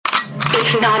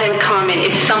It's not uncommon.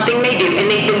 It's something they do,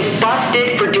 and they've been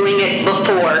busted for doing it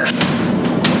before.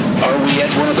 Are we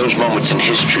at one of those moments in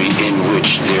history in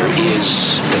which there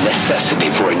is the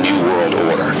necessity for a new world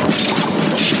order?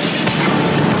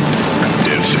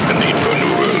 There's a need for a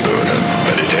new world order,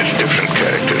 but it has different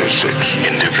characteristics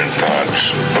in different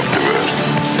parts of the world.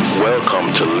 Welcome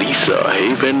to Lisa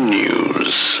Haven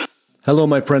News. Hello,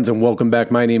 my friends, and welcome back.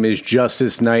 My name is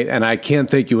Justice Knight, and I can't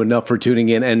thank you enough for tuning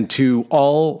in. And to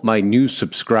all my new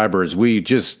subscribers, we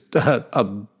just, a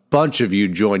bunch of you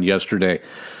joined yesterday.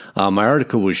 My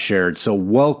article was shared, so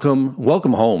welcome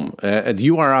home.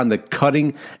 You are on the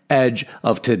cutting edge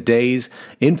of today's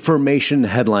information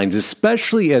headlines,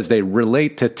 especially as they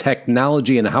relate to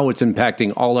technology and how it's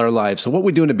impacting all our lives. So what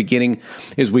we do in the beginning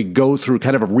is we go through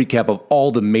kind of a recap of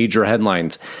all the major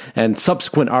headlines, and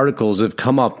subsequent articles have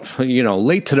come up,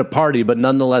 late to the party, but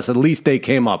nonetheless, at least they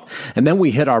came up. And then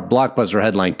we hit our blockbuster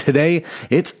headline. Today,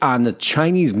 it's on the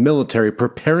Chinese military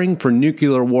preparing for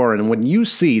nuclear war. And when you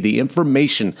see the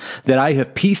information that I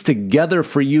have pieced together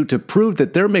for you to prove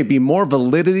that there may be more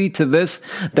validity to this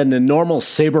than the normal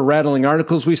saber-rattling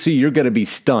articles we see, you're going to be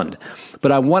stunned.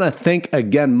 But I want to thank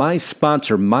again my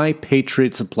sponsor, My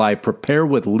Patriot Supply,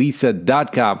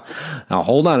 preparewithlisa.com. Now,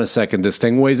 hold on a second. This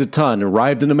thing weighs a ton.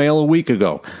 Arrived in the mail a week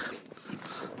ago.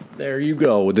 There you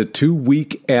go, the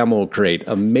 2-week ammo crate.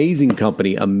 Amazing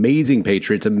company, amazing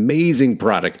patriots, amazing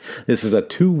product. This is a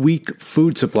 2-week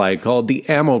food supply called the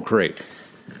Ammo Crate.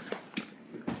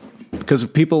 Because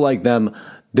of people like them,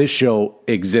 this show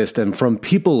exists, and from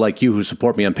people like you who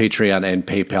support me on Patreon and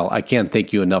PayPal, I can't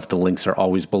thank you enough. The links are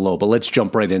always below, but let's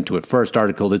jump right into it. First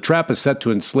article, the trap is set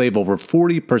to enslave over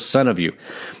 40% of you,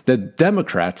 the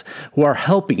Democrats who are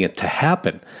helping it to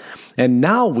happen. And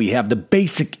now we have the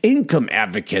basic income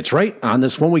advocates, right? On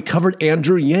this one, we covered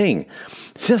Andrew Yang.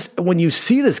 It's just when you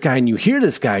see this guy and you hear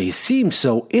this guy, he seems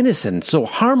so innocent, so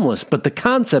harmless, but the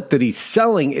concept that he's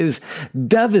selling is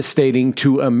devastating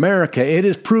to America. It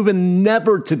is proven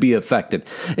never to be effective.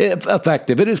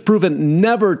 It is proven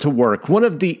never to work. One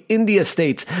of the India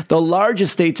states, the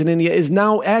largest states in India, is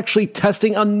now actually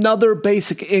testing another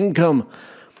basic income.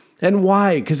 And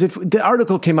why? Because if the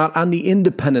article came out on the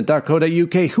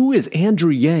independent.co.uk, who is Andrew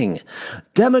Yang?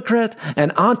 Democrat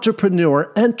and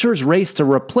entrepreneur enters race to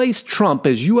replace Trump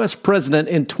as U.S. president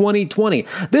in 2020.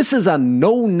 This is a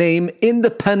no-name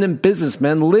independent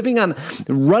businessman running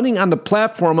on the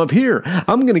platform of, here,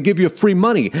 I'm going to give you free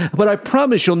money, but I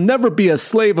promise you'll never be a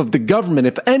slave of the government.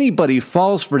 If anybody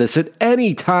falls for this at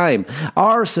any time,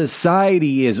 our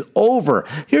society is over.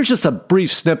 Here's just a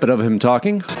brief snippet of him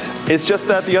talking. It's just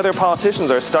that the other politicians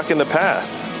are stuck in the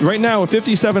past. Right now,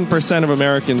 57% of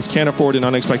Americans can't afford an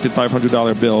unexpected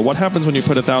 $500 bill. What happens when you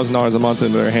put $1,000 a month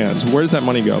into their hands? Where does that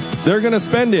money go? They're going to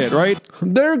spend it, right?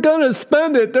 They're going to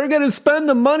spend it. They're going to spend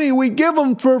the money we give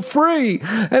them for free.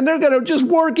 And they're going to just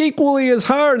work equally as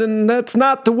hard. And that's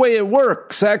not the way it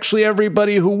works. Actually,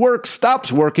 everybody who works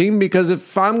stops working, because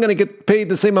if I'm going to get paid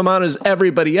the same amount as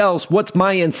everybody else, what's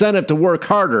my incentive to work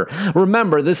harder?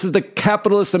 Remember, this is the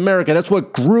capitalist America. That's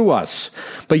what grew us.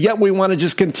 But yet we want to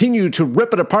just continue to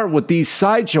rip it apart with these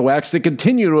sideshow acts that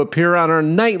continue to appear on our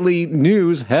nightly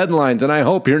news headlines. And I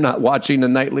hope you're not watching the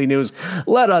nightly news.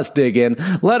 Let us dig in.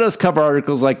 Let us cover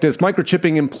articles like this.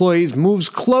 Microchipping employees moves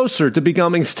closer to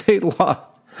becoming state law.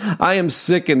 I am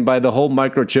sickened by the whole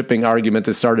microchipping argument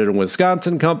that started in a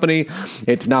Wisconsin company.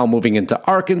 It's now moving into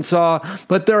Arkansas.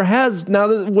 But there has now,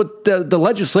 what the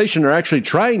legislation are actually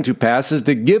trying to pass is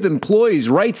to give employees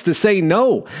rights to say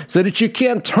no, so that you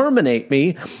can't terminate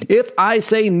me if I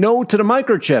say no to the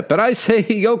microchip. And I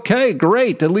say, okay,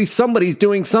 great. At least somebody's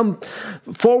doing some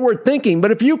forward thinking.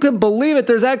 But if you can believe it,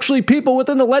 there's actually people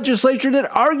within the legislature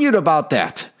that argued about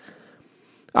that.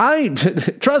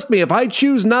 Trust me, if I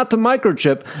choose not to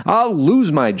microchip, I'll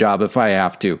lose my job if I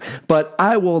have to. But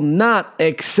I will not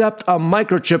accept a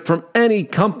microchip from any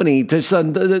company,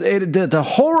 the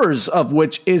horrors of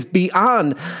which is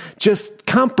beyond just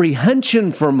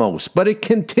comprehension for most. But it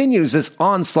continues, this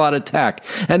onslaught attack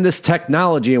and this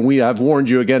technology. And I've warned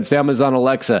you against Amazon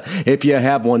Alexa, if you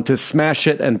have one, to smash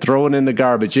it and throw it in the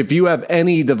garbage. If you have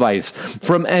any device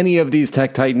from any of these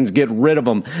tech titans, get rid of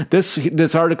them.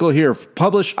 This article here,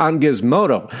 published on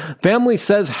Gizmodo. Family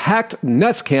says hacked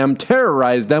Nest Cam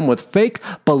terrorized them with fake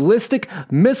ballistic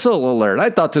missile alert. I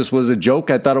thought this was a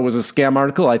joke. I thought it was a scam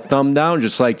article. I thumbed down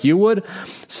just like you would.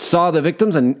 Saw the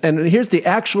victims, and here's the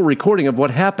actual recording of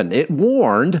what happened. Here was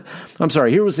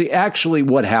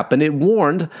what happened. It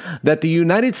warned that the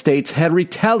United States had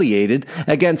retaliated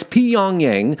against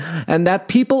Pyongyang and that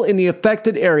people in the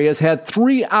affected areas had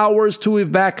 3 hours to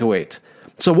evacuate.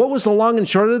 So what was the long and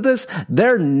short of this?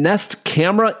 Their Nest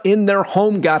camera in their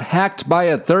home got hacked by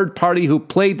a third party who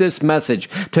played this message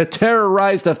to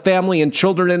terrorize the family and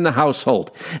children in the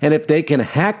household. And if they can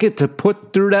hack it to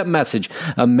put through that message,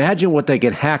 imagine what they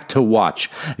can hack to watch.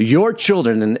 Your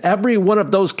children and every one of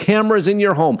those cameras in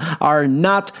your home are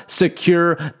not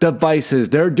secure devices.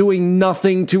 They're doing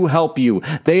nothing to help you.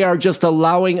 They are just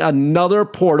allowing another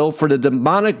portal for the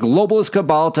demonic globalist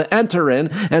cabal to enter in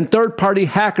and third-party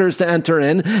hackers to enter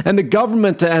in and the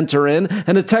government to enter in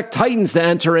and the tech titans to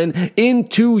enter in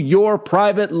into your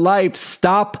private life.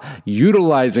 Stop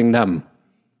utilizing them.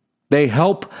 They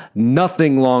help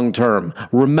nothing long term.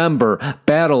 Remember,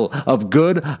 battle of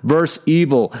good versus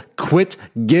evil. Quit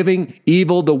giving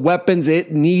evil the weapons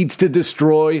it needs to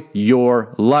destroy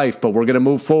your life. But we're going to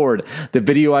move forward. The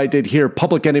video I did here,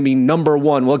 public enemy number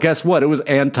one. Well, guess what? It was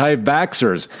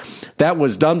anti-vaxxers. That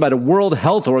was done by the World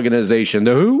Health Organization.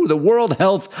 The who? The World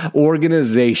Health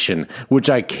Organization, which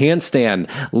I can't stand,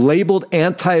 labeled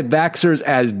anti-vaxxers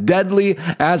as deadly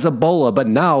as Ebola. But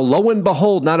now, lo and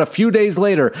behold, not a few days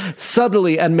later,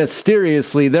 suddenly and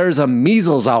mysteriously, there's a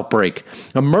measles outbreak.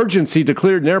 Emergency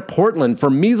declared near Portland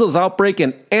for measles outbreak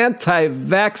and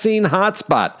anti-vaccine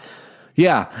hotspot.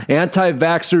 Yeah,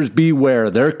 anti-vaxxers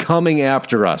beware. They're coming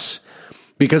after us.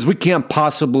 Because we can't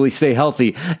possibly stay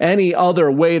healthy any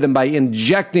other way than by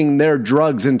injecting their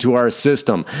drugs into our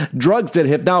system. Drugs that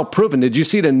have now proven. Did you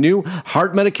see the new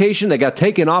heart medication that got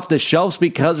taken off the shelves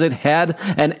because it had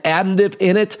an additive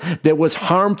in it that was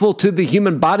harmful to the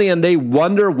human body? And they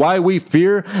wonder why we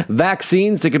fear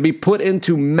vaccines that can be put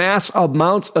into mass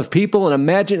amounts of people. And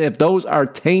imagine if those are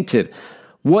tainted.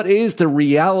 What is the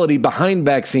reality behind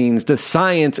vaccines? The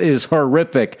science is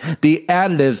horrific. The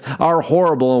additives are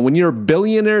horrible. And when you're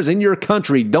billionaires in your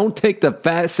country don't take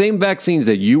the same vaccines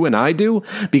that you and I do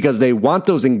because they want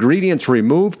those ingredients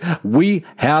removed, we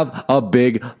have a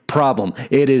big problem.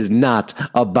 It is not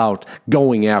about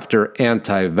going after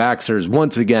anti-vaxxers.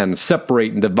 Once again,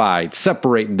 separate and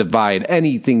divide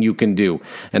anything you can do.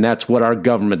 And that's what our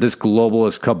government, this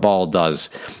globalist cabal, does.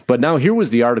 But now here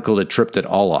was the article that tripped it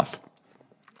all off.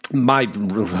 I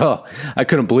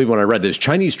couldn't believe when I read this.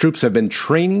 Chinese troops have been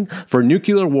training for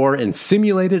nuclear war in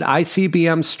simulated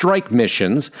ICBM strike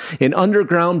missions in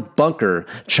underground bunker,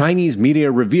 Chinese media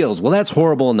reveals. Well, that's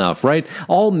horrible enough, right?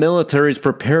 All militaries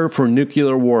prepare for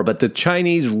nuclear war, but the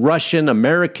Chinese, Russian,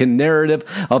 American narrative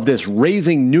of this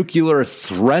raising nuclear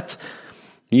threat,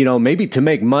 you know, maybe to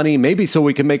make money, maybe so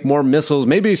we can make more missiles,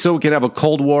 maybe so we can have a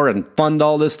Cold War and fund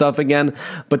all this stuff again.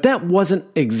 But that wasn't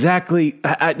exactly,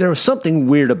 there was something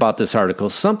weird about this article,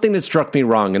 something that struck me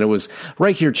wrong. And it was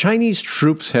right here. Chinese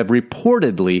troops have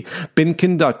reportedly been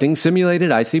conducting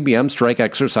simulated ICBM strike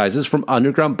exercises from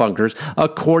underground bunkers,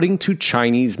 according to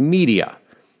Chinese media.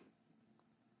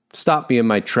 Stop me in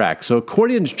my tracks. So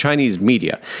according to Chinese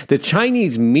media, the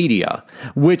Chinese media,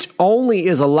 which only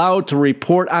is allowed to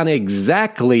report on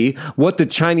exactly what the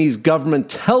Chinese government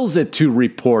tells it to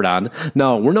report on.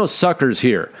 No, we're no suckers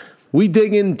here. We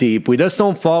dig in deep. We just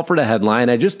don't fall for the headline.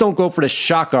 I just don't go for the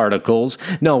shock articles.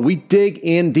 No, we dig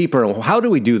in deeper. How do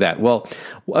we do that? Well,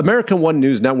 American One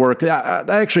News Network, I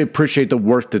actually appreciate the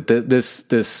work that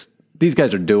these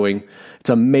guys are doing. It's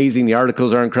amazing. The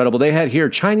articles are incredible. They had here,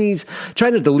 China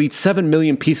deletes 7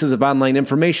 million pieces of online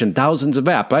information, thousands of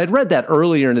apps. I had read that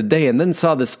earlier in the day and then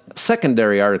saw this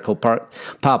secondary article pop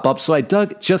up. So I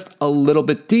dug just a little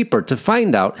bit deeper to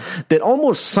find out that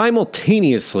almost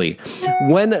simultaneously,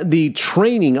 when the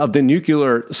training of the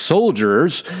nuclear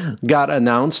soldiers got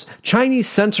announced, Chinese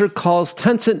censor calls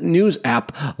Tencent news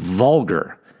app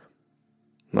vulgar.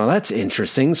 Well, that's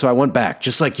interesting. So I went back,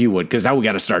 just like you would, because now we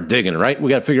got to start digging, right? We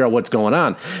got to figure out what's going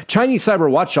on. Chinese cyber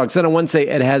watchdog said on Wednesday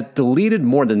it has deleted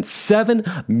more than 7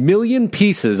 million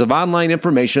pieces of online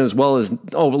information, as well as,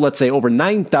 over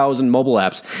 9,000 mobile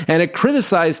apps. And it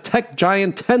criticized tech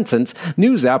giant Tencent's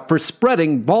news app for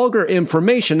spreading vulgar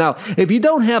information. Now, if you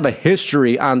don't have a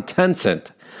history on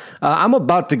Tencent, I'm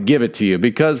about to give it to you,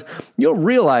 because you'll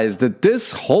realize that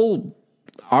this whole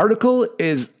article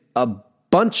is a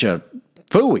bunch of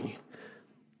phooey,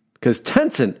 because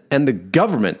Tencent and the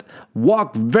government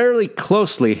walk very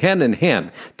closely hand in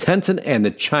hand, Tencent and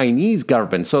the Chinese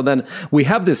government. So then we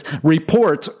have this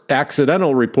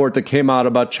accidental report that came out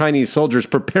about Chinese soldiers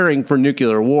preparing for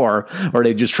nuclear war, or are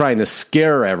they just trying to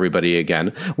scare everybody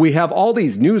again? We have all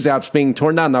these news apps being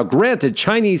torn down. Now, granted,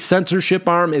 Chinese censorship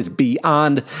arm is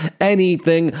beyond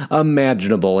anything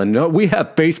imaginable. And we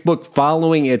have Facebook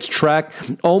following its track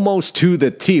almost to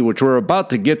the T, which we're about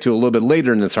to get to a little bit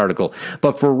later in this article.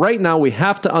 But for right now, we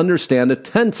have to understand that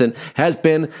Tencent has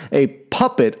been a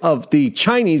puppet of the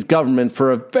Chinese government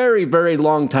for a very, very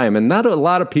long time, and not a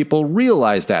lot of people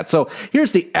realize that. So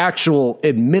here's the actual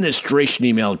administration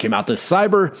email that came out. The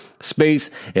Cyberspace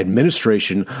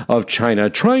Administration of China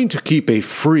trying to keep a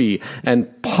free and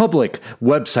public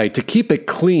website, to keep it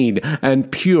clean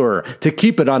and pure, to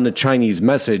keep it on the Chinese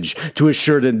message, to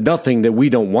assure that nothing that we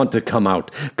don't want to come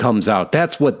out comes out.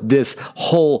 That's what this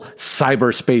whole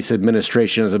cyberspace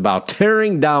administration is about.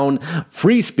 Tearing down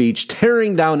free speech,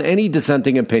 tearing down any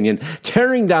dissenting opinion,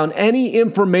 tearing down any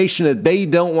information that they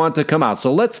don't want to come out.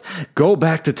 So let's go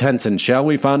back to Tencent, shall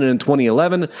we? Founded in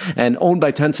 2011 and owned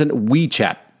by Tencent.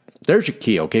 WeChat. There's your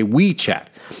key, okay? WeChat.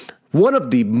 One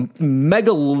of the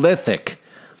megalithic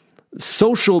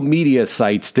social media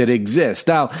sites that exist.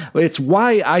 Now, it's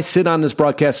why I sit on this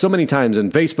broadcast so many times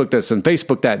and Facebook this and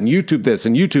Facebook that and YouTube this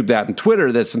and YouTube that and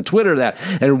Twitter this and Twitter that.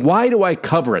 And why do I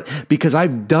cover it? Because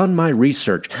I've done my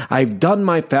research. I've done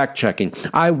my fact checking.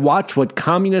 I watch what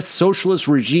communist socialist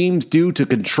regimes do to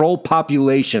control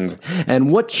populations. And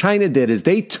what China did is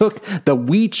they took the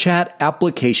WeChat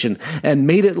application and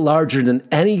made it larger than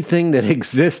anything that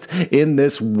exists in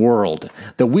this world.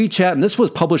 The WeChat, and this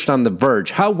was published on The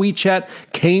Verge, how WeChat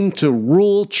came to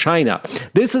rule China.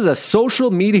 This is a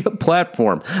social media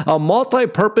platform, a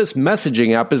multi-purpose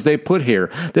messaging app, as they put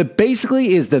here, that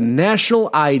basically is the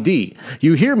national ID.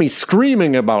 You hear me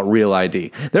screaming about Real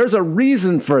ID. There's a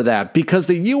reason for that, because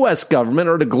the U.S. government,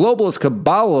 or the globalist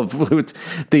cabal of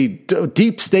the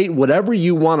deep state, whatever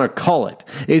you want to call it,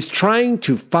 is trying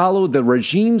to follow the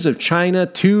regimes of China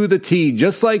to the T,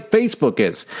 just like Facebook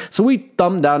is. So we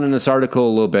thumbed down in this article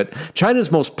a little bit.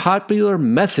 China's most popular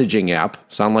messaging app,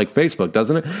 sound like Facebook,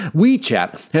 doesn't it?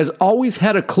 WeChat has always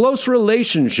had a close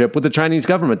relationship with the Chinese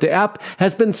government. The app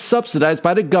has been subsidized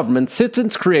by the government since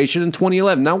its creation in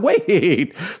 2011. Now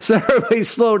wait, so everybody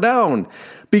slow down.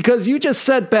 Because you just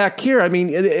said back here, I mean,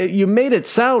 you made it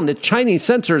sound that Chinese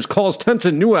censors calls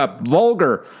Tencent new app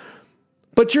vulgar.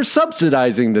 But you're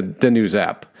subsidizing the news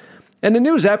app. And the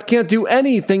news app can't do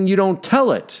anything you don't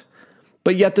tell it.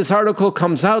 But yet this article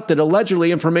comes out that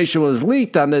allegedly information was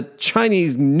leaked on the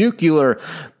Chinese nuclear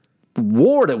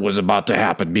war that was about to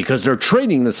happen because they're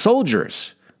training the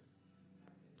soldiers.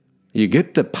 You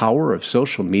get the power of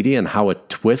social media and how it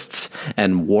twists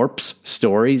and warps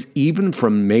stories, even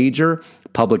from major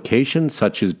publications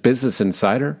such as Business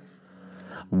Insider,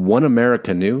 One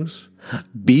America News,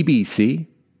 BBC,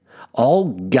 all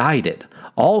guided,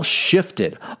 all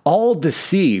shifted, all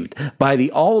deceived by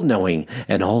the all-knowing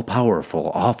and all-powerful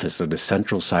Office of the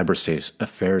Central Cyberspace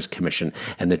Affairs Commission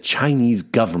and the Chinese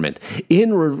government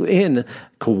in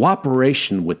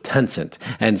cooperation with Tencent.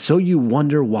 And so you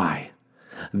wonder why.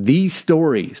 These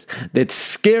stories that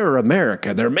scare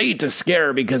America, they're made to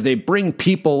scare because they bring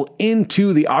people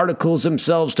into the articles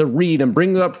themselves to read and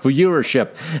bring up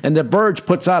viewership. And The Verge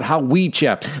puts out how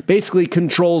WeChat basically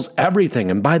controls everything.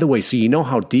 And by the way, so you know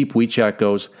how deep WeChat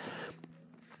goes?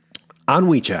 On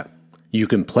WeChat, you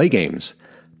can play games,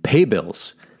 pay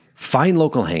bills, find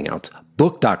local hangouts,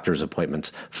 book doctor's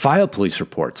appointments, file police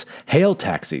reports, hail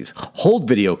taxis, hold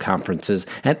video conferences,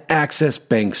 and access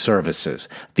bank services.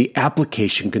 The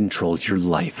application controls your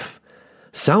life.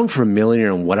 Sound familiar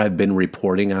in what I've been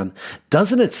reporting on?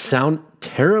 Doesn't it sound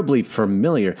terribly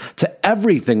familiar to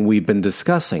everything we've been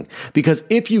discussing? Because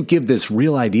if you give this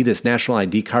Real ID, this national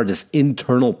ID card, this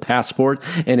internal passport,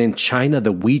 and in China,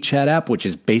 the WeChat app, which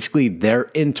is basically their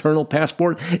internal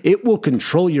passport, it will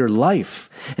control your life.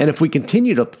 And if we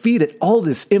continue to feed it all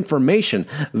this information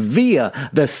via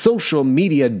the social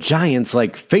media giants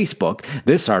like Facebook,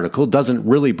 this article doesn't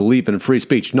really believe in free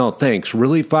speech. No, thanks.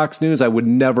 Really, Fox News? I would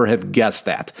never have guessed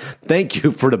that. Thank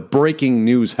you for the breaking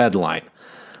news headline.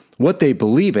 What they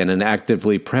believe in and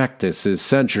actively practice is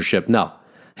censorship. No.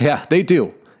 Yeah, they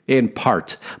do, in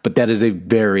part. But that is a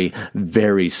very,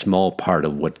 very small part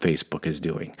of what Facebook is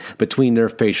doing. Between their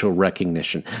facial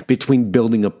recognition, between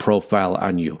building a profile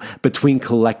on you, between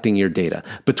collecting your data,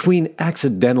 between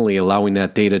accidentally allowing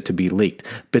that data to be leaked,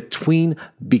 between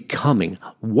becoming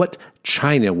what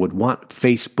China would want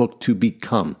Facebook to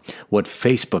become, what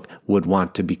Facebook would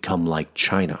want to become like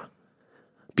China.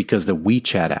 Because the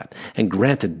WeChat app, and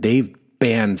granted, they've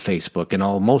banned Facebook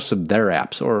and most of their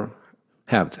apps, or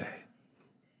have they?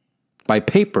 By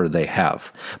paper, they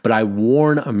have. But I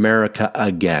warn America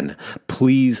again,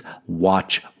 please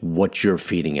watch what you're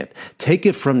feeding it. Take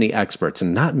it from the experts,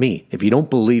 and not me. If you don't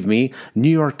believe me, New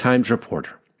York Times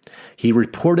reporter. He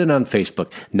reported on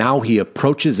Facebook. Now he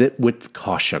approaches it with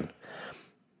caution.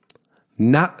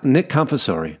 Not Nick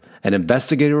Confessori an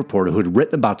investigative reporter who had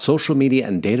written about social media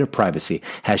and data privacy,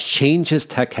 has changed his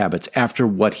tech habits after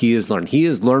what he has learned. He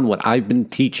has learned what I've been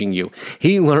teaching you.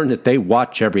 He learned that they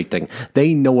watch everything.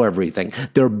 They know everything.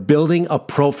 They're building a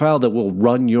profile that will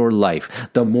run your life.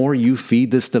 The more you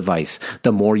feed this device,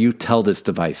 the more you tell this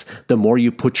device, the more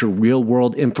you put your real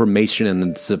world information in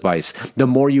this device, the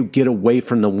more you get away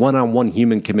from the one-on-one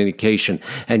human communication,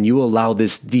 and you allow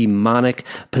this demonic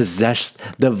possessed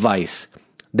device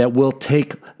that will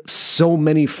take so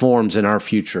many forms in our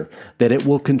future, that it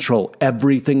will control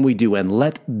everything we do. And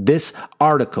let this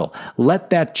article,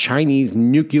 let that Chinese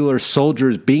nuclear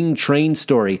soldiers being trained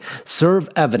story serve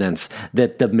evidence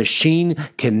that the machine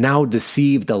can now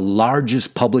deceive the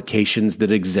largest publications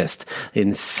that exist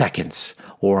in seconds.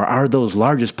 Or are those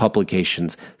largest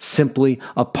publications simply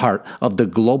a part of the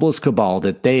globalist cabal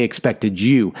that they expected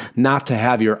you not to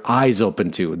have your eyes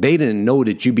open to? They didn't know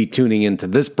that you'd be tuning into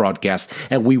this broadcast,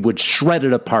 and we would shred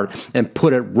it apart and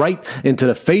put it right into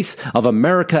the face of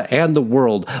America and the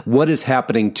world, what is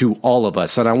happening to all of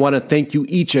us. And I want to thank you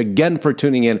each again for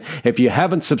tuning in. If you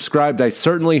haven't subscribed, I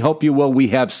certainly hope you will. We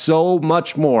have so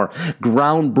much more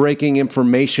groundbreaking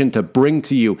information to bring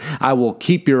to you. I will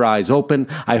keep your eyes open.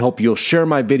 I hope you'll share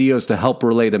my videos to help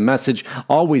relay the message.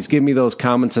 Always give me those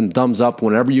comments and thumbs up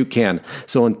whenever you can.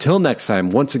 So until next time,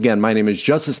 once again, my name is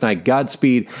Justice Knight.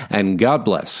 Godspeed and God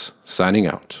bless. Signing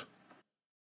out.